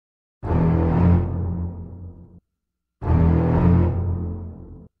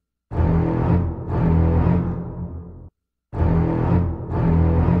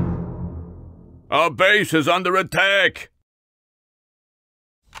Our base is under attack!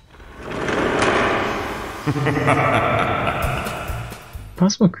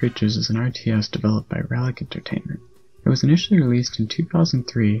 Impossible Creatures is an RTS developed by Relic Entertainment. It was initially released in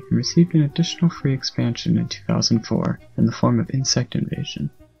 2003 and received an additional free expansion in 2004 in the form of Insect Invasion.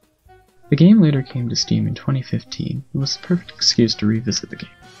 The game later came to Steam in 2015 and was the perfect excuse to revisit the game.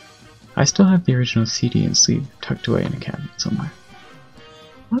 I still have the original CD and sleeve tucked away in a cabinet somewhere.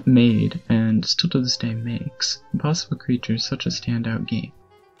 What made, and still to this day makes, Impossible Creatures such a standout game?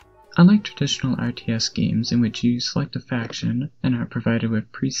 Unlike traditional RTS games in which you select a faction and are provided with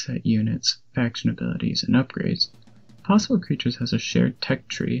preset units, faction abilities, and upgrades, Impossible Creatures has a shared tech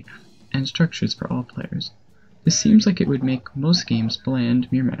tree and structures for all players. This seems like it would make most games bland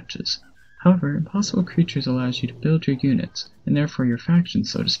mirror matches. However, Impossible Creatures allows you to build your units, and therefore your faction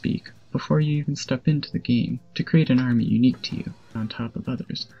so to speak, before you even step into the game, to create an army unique to you, on top of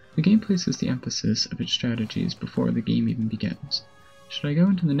others. The game places the emphasis of its strategies before the game even begins. Should I go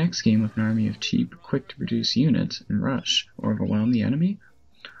into the next game with an army of cheap, quick-to-produce units and rush, or overwhelm the enemy?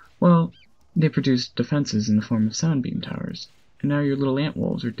 Well, they produce defenses in the form of soundbeam towers, and now your little ant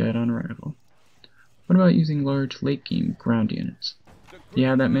wolves are dead on arrival. What about using large late-game ground units?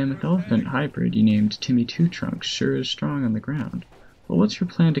 Yeah, that mammoth-elephant hybrid you named Timmy Two Trunks sure is strong on the ground. But what's your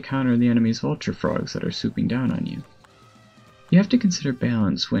plan to counter the enemy's vulture frogs that are swooping down on you? You have to consider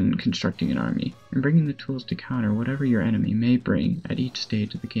balance when constructing an army, and bringing the tools to counter whatever your enemy may bring at each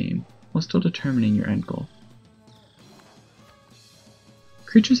stage of the game, while still determining your end goal.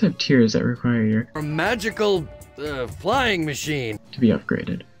 Creatures have tiers that require your magical flying machine to be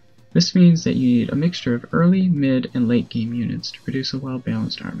upgraded. This means that you need a mixture of early, mid, and late game units to produce a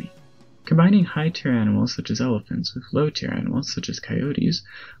well-balanced army. Combining high-tier animals such as elephants with low-tier animals such as coyotes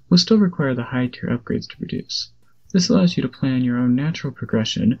will still require the high-tier upgrades to produce. This allows you to plan your own natural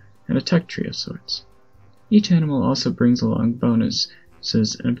progression and a tech tree of sorts. Each animal also brings along bonuses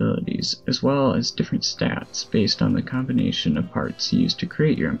and abilities, as well as different stats based on the combination of parts used to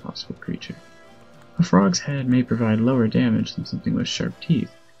create your impossible creature. A frog's head may provide lower damage than something with sharp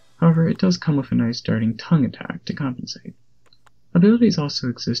teeth, however it does come with a nice darting tongue attack to compensate. Abilities also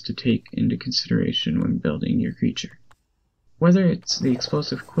exist to take into consideration when building your creature. Whether it's the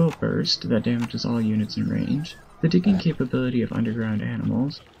explosive quill burst that damages all units in range, the digging capability of underground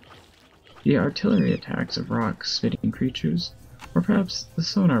animals, the artillery attacks of rock-spitting creatures, or perhaps the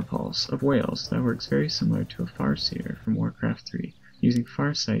sonar pulse of whales that works very similar to a Farseer from Warcraft 3, using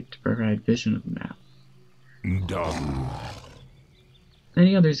Farsight to provide vision of the map. Dumb.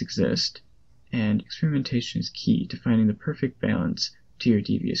 Many others exist, and experimentation is key to finding the perfect balance to your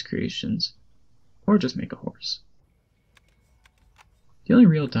devious creations, or just make a horse. The only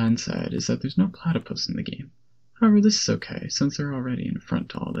real downside is that there's no platypus in the game. However, this is okay, since they're already in a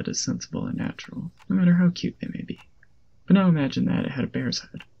frontal that is sensible and natural, no matter how cute they may be. But now imagine that it had a bear's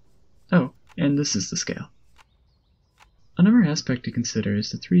head. Oh, and this is the scale. Another aspect to consider is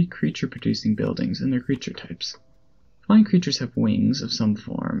the 3 creature-producing buildings and their creature types. Flying creatures have wings of some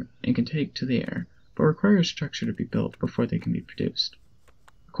form and can take to the air, but require a structure to be built before they can be produced.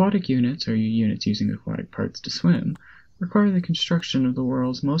 Aquatic units, or units using aquatic parts to swim, require the construction of the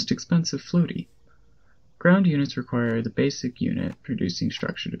world's most expensive floaty. Ground units require the basic unit producing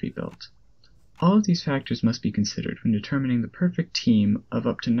structure to be built. All of these factors must be considered when determining the perfect team of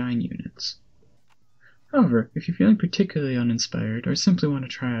up to 9 units. However, if you're feeling particularly uninspired or simply want to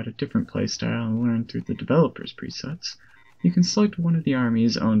try out a different playstyle and learn through the developer's presets, you can select one of the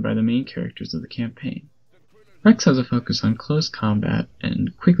armies owned by the main characters of the campaign. Rex has a focus on close combat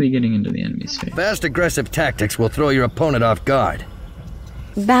and quickly getting into the enemy's face. Fast aggressive tactics will throw your opponent off guard.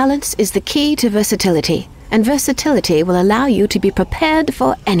 Balance is the key to versatility, and versatility will allow you to be prepared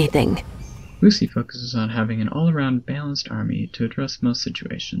for anything. Lucy focuses on having an all-around balanced army to address most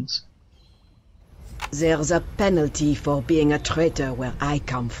situations. There's a penalty for being a traitor where I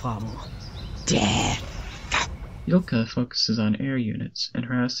come from. Death. Yulka focuses on air units and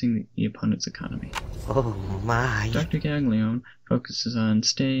harassing the opponent's economy. Oh my. Dr. Gaglione focuses on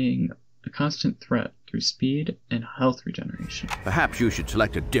staying a constant threat through speed and health regeneration. Perhaps you should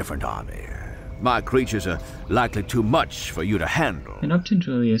select a different army. My creatures are likely too much for you to handle. And Upton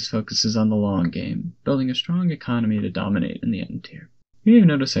Julius focuses on the long game, building a strong economy to dominate in the end tier. You may have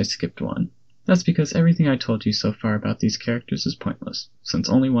noticed I skipped one. That's because everything I told you so far about these characters is pointless, since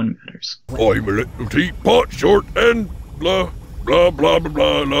only one matters. I'm a little teapot, short and blah, blah, blah, blah,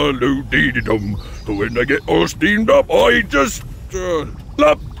 blah, blah, doo dee dee dum. So when I get all steamed up, I just,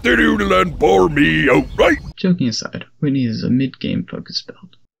 slap the doodle and pour me out, right? Joking aside, Whitney is a mid-game focused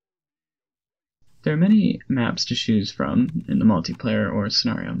build. There are many maps to choose from in the multiplayer or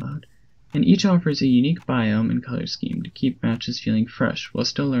scenario mode. and each offers a unique biome and color scheme to keep matches feeling fresh while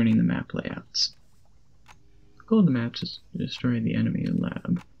still learning the map layouts. The goal of the match is to destroy the enemy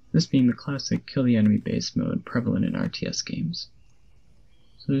lab, this being the classic kill the enemy base mode prevalent in RTS games.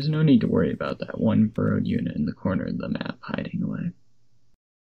 So there's no need to worry about that one burrowed unit in the corner of the map hiding away.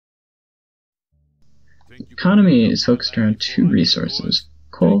 The economy is focused around two resources,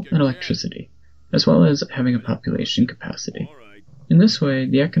 coal and electricity, as well as having a population capacity. In this way,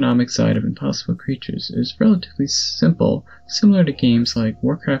 the economic side of Impossible Creatures is relatively simple, similar to games like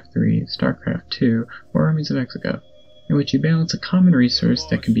Warcraft 3, StarCraft 2, or Armies of Exegol, in which you balance a common resource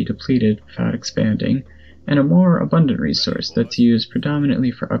that can be depleted without expanding, and a more abundant resource that's used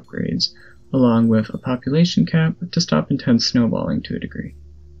predominantly for upgrades, along with a population cap to stop intense snowballing to a degree.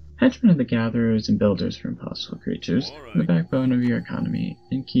 Henchmen are the gatherers and builders for Impossible Creatures, the backbone of your economy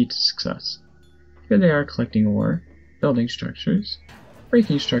and key to success. Here they are collecting ore, building structures,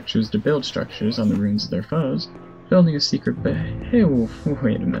 breaking structures to build structures on the ruins of their foes, building a secret hey,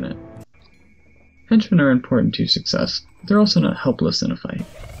 wait a minute. Henchmen are important to your success, but they're also not helpless in a fight.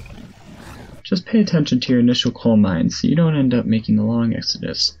 Just pay attention to your initial coal mines so you don't end up making the long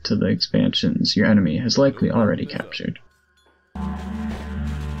exodus to the expansions your enemy has likely already captured.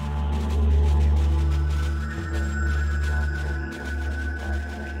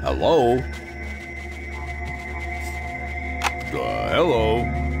 Hello? Hello?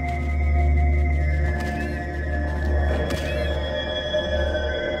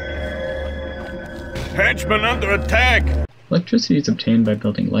 Henchmen under attack! Electricity is obtained by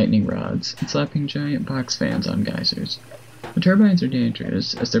building lightning rods and slapping giant box fans on geysers. The turbines are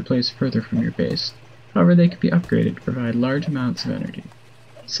dangerous as they're placed further from your base, however they can be upgraded to provide large amounts of energy.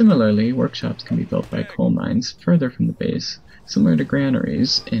 Similarly, workshops can be built by coal mines further from the base, similar to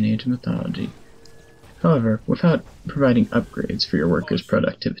granaries in Age of Mythology, however, without providing upgrades for your workers'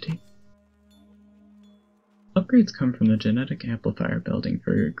 productivity. Upgrades come from the genetic amplifier building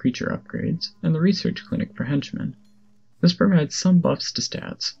for your creature upgrades, and the research clinic for henchmen. This provides some buffs to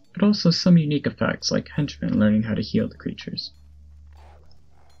stats, but also some unique effects like henchmen learning how to heal the creatures.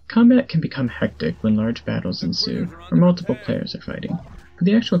 Combat can become hectic when large battles ensue, or multiple players are fighting, but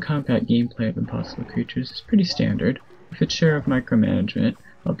the actual combat gameplay of Impossible Creatures is pretty standard, with its share of micromanagement,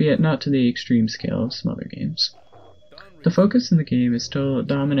 albeit not to the extreme scale of some other games. The focus in the game is still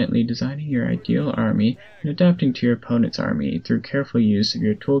dominantly designing your ideal army and adapting to your opponent's army through careful use of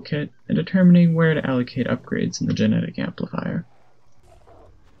your toolkit and determining where to allocate upgrades in the genetic amplifier.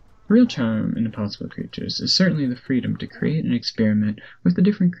 The real charm in Impossible Creatures is certainly the freedom to create and experiment with the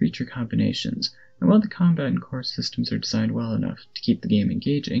different creature combinations, and while the combat and core systems are designed well enough to keep the game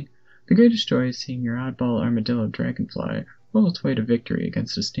engaging, the greatest joy is seeing your oddball armadillo dragonfly roll its way to victory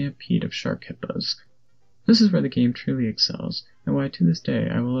against a stampede of shark hippos. This is where the game truly excels, and why to this day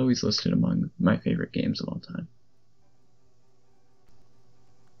I will always list it among my favorite games of all time.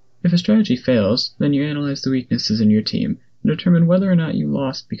 If a strategy fails, then you analyze the weaknesses in your team and determine whether or not you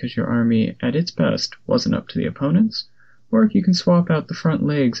lost because your army, at its best, wasn't up to the opponent's, or if you can swap out the front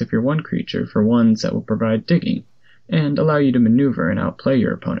legs of your one creature for ones that will provide digging, and allow you to maneuver and outplay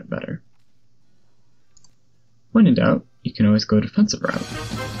your opponent better. When in doubt, you can always go defensive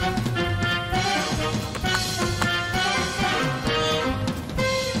route.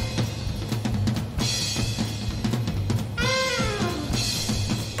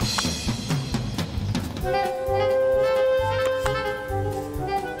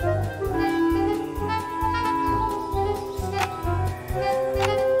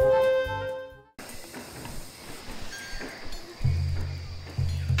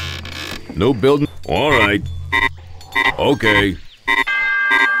 No building. All right. Okay.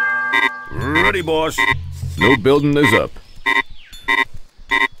 Ready, boss. No building is up.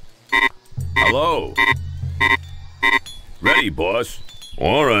 Hello. Ready, boss.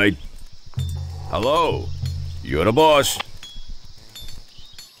 All right. Hello. You're the boss.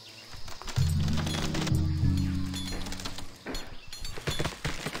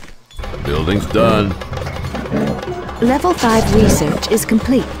 The building's done. Level 5 research is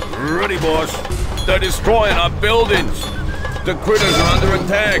complete. Ready, boss. They're destroying our buildings. The critters are under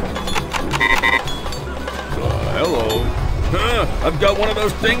attack. Hello. I've got one of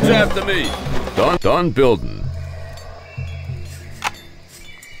those things after me. Done building.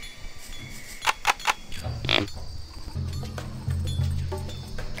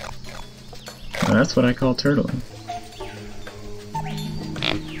 Well, that's what I call turtling.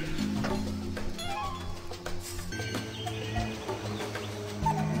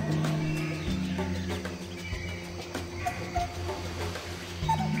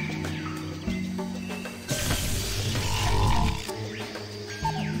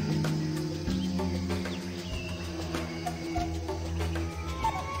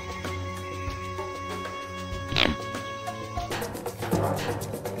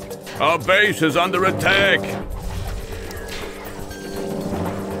 Our base is under attack!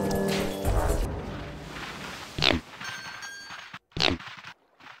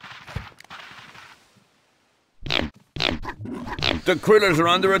 The critters are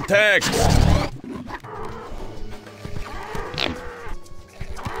under attack!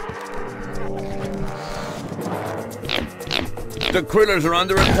 The critters are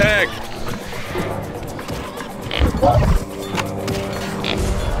under attack!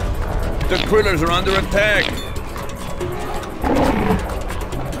 The critters are under attack!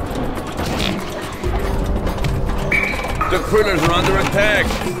 The critters are under attack!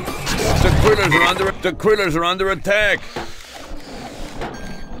 The critters are under attack! The critters are under attack!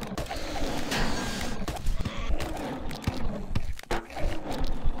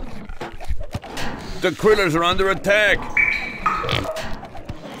 The critters are under attack!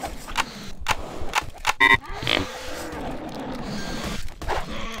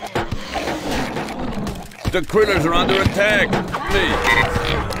 The critters are under attack!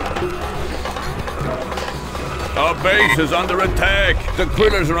 Our base is under attack! The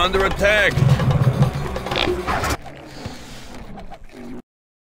critters are under attack!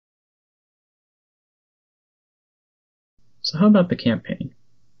 So how about the campaign?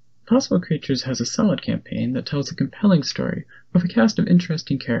 Possible Creatures has a solid campaign that tells a compelling story with a cast of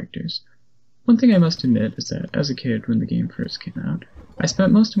interesting characters. One thing I must admit is that, as a kid when the game first came out, I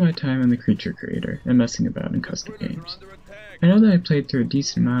spent most of my time in the creature creator and messing about in custom games. I know that I played through a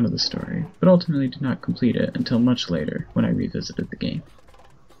decent amount of the story, but ultimately did not complete it until much later when I revisited the game.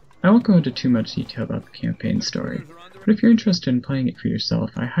 I won't go into too much detail about the campaign story, but if you're interested in playing it for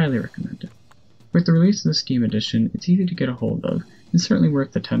yourself, I highly recommend it. With the release of the Steam edition, it's easy to get a hold of, and certainly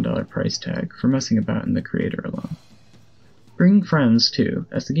worth the $10 price tag for messing about in the creator alone. Bring friends too,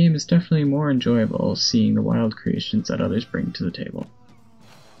 as the game is definitely more enjoyable seeing the wild creations that others bring to the table.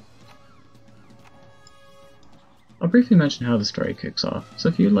 I'll briefly mention how the story kicks off, so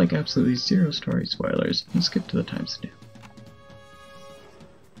if you'd like absolutely zero story spoilers, then skip to the timestamp.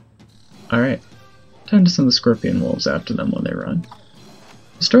 Alright, time to send the scorpion wolves after them when they run.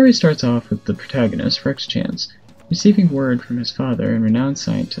 The story starts off with the protagonist, Rex Chance, receiving word from his father and renowned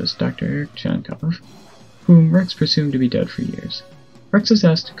scientist Dr. Eric Chankov, whom Rex presumed to be dead for years. Rex is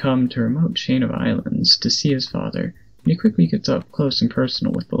asked to come to a remote chain of islands to see his father, and he quickly gets up close and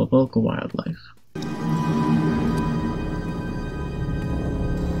personal with the local wildlife.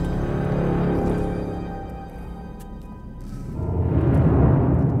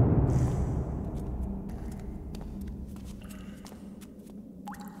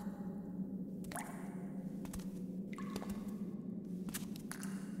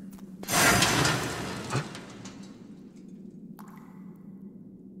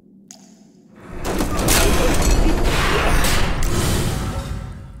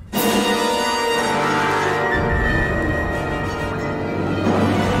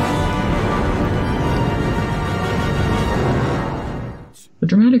 The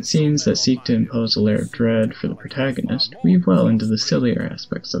dramatic scenes that seek to impose a layer of dread for the protagonist weave well into the sillier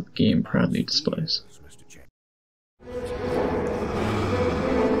aspects that the game proudly displays.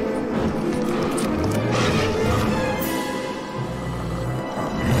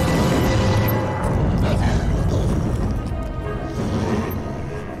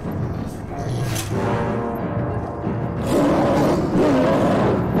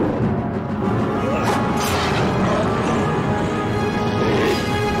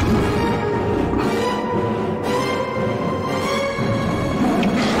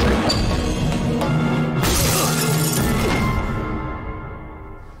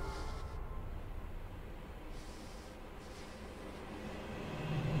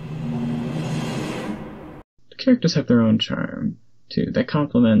 Characters have their own charm, too, that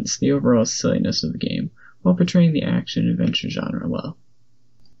complements the overall silliness of the game, while portraying the action-adventure genre well.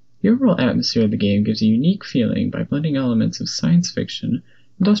 The overall atmosphere of the game gives a unique feeling by blending elements of science fiction,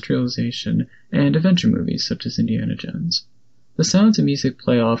 industrialization, and adventure movies such as Indiana Jones. The sounds and music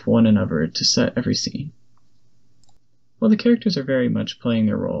play off one another to set every scene. While the characters are very much playing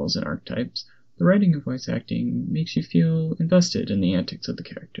their roles and archetypes, the writing and voice acting makes you feel invested in the antics of the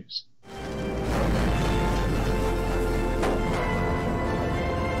characters.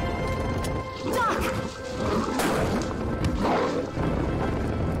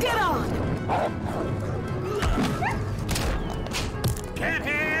 Get on! Get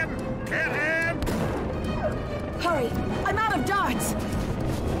him! Get him! Hurry! I'm out of darts!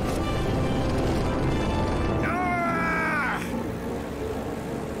 Ah!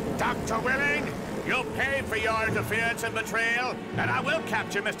 Dr. Willing, you'll pay for your interference and betrayal, and I will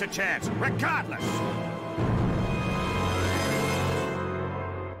capture Mr. Chance, regardless.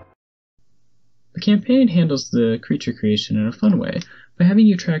 The campaign handles the creature creation in a fun way by having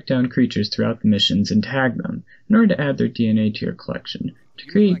you track down creatures throughout the missions and tag them in order to add their DNA to your collection to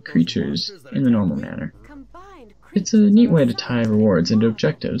create creatures in the normal manner. It's a neat way to tie rewards into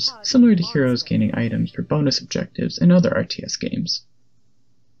objectives, similar to heroes gaining items for bonus objectives in other RTS games.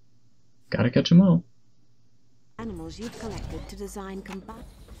 Gotta catch 'em all. Animals you've collected to design combine.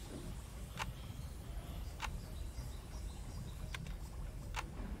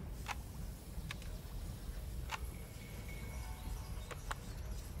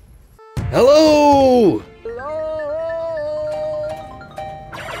 Hello!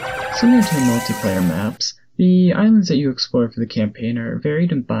 Similar to the multiplayer maps, the islands that you explore for the campaign are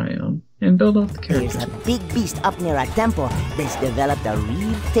varied in biome and build off the There's characters. a big beast up near our temple that's developed a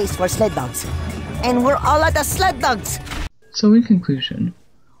real taste for sled dogs. And we're all out of sled dogs! So in conclusion,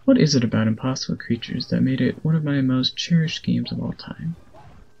 what is it about Impossible Creatures that made it one of my most cherished games of all time?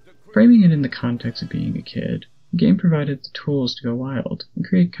 Framing it in the context of being a kid, the game provided the tools to go wild and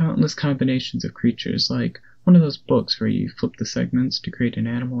create countless combinations of creatures like one of those books where you flip the segments to create an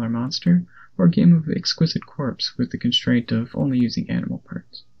animal or monster, or a game of exquisite corpse with the constraint of only using animal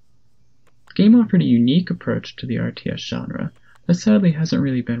parts. The game offered a unique approach to the RTS genre that sadly hasn't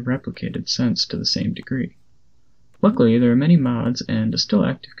really been replicated since to the same degree. Luckily, there are many mods and a still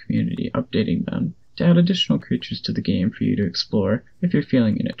active community updating them to add additional creatures to the game for you to explore if you're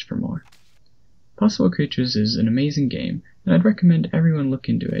feeling an itch for more. Impossible Creatures is an amazing game, and I'd recommend everyone look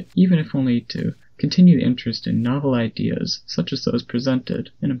into it, even if only to continue the interest in novel ideas such as those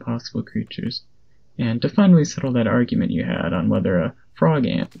presented in Impossible Creatures, and to finally settle that argument you had on whether a frog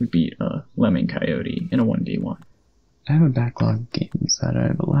ant would beat a lemming coyote in a 1v1. I have a backlog of games that I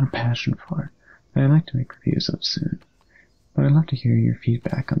have a lot of passion for that I'd like to make reviews of soon, but I'd love to hear your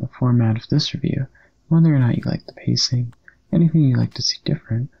feedback on the format of this review, whether or not you like the pacing, anything you'd like to see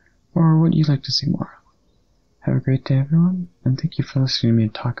different, or what you'd like to see more of. Have a great day, everyone, and thank you for listening to me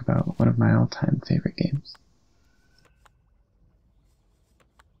talk about one of my all-time favorite games.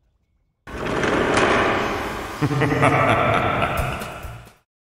 Ha ha ha ha!